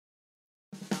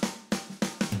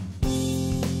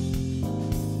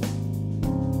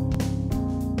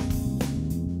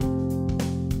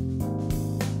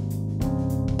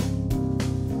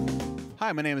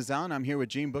Hi, my name is Allan. I'm here with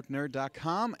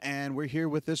JeanBookNerd.com, and we're here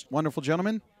with this wonderful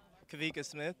gentleman. KAWIKA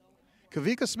Smith.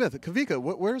 KAWIKA Smith.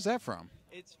 KAWIKA, where is that from?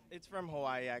 It's from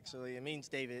Hawaii, actually. It means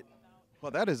David.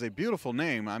 Well, that is a beautiful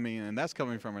name. I mean, and that's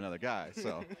coming from another guy.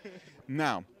 So,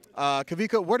 now,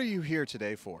 KAWIKA, what are you here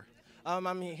today for?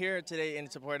 I'm here today in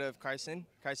support of Carson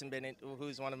Bennett,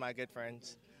 who's one of my good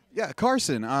friends. Yeah,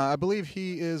 Carson. I believe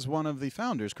he is one of the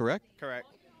founders, correct? Correct.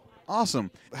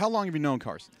 Awesome. How long have you known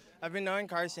Carson? I've been knowing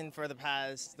Carson for the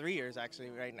past 3 years, actually,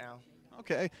 right now.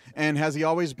 Okay. And has he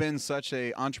always been such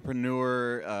an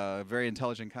entrepreneur, very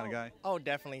intelligent kind of guy? Oh,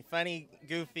 definitely. Funny,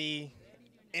 goofy,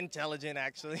 intelligent,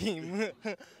 actually.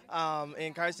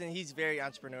 And Carson, he's very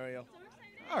entrepreneurial.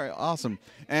 All right, awesome.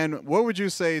 And what would you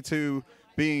say to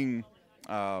being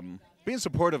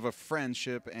supportive of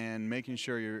friendship and making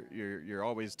sure you're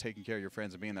always taking care of your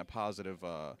friends and being that positive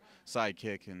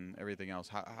sidekick and everything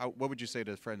else? What would you say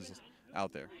to friends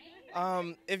out there?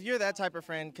 If you're that type of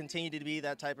friend, continue to be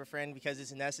that type of friend because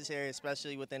it's necessary,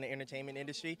 especially within the entertainment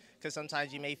industry, because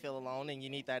sometimes you may feel alone and you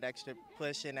need that extra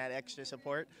push and that extra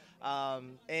support.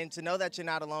 And to know that you're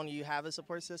not alone, you have a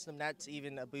support system, that's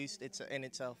even a boost in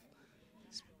itself.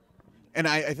 And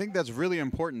I think that's really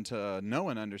important to know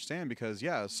and understand because,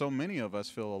 yeah, so many of us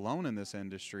feel alone in this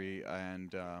industry.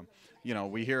 And, you know,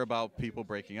 we hear about people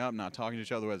breaking up, not talking to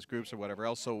each other as groups or whatever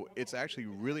else. So it's actually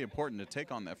really important to take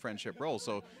on that friendship role.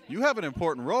 So you have an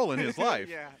important role in his life.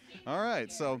 Yeah. All right.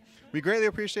 So we greatly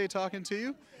appreciate talking to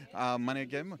you. My name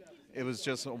again, it was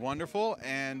just wonderful.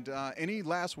 And any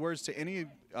last words to any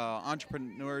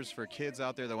entrepreneurs for kids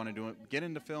out there that want to get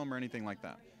into film or anything like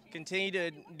that? Continue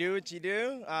to do what you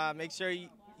do. Make sure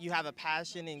you have a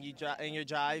passion and your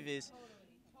drive is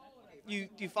you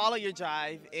follow your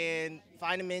drive and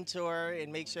find a mentor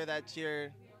and make sure that you're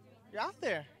out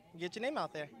there. Get your name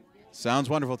out there. Sounds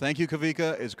wonderful. Thank you,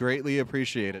 KAWIKA. It's greatly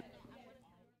appreciated.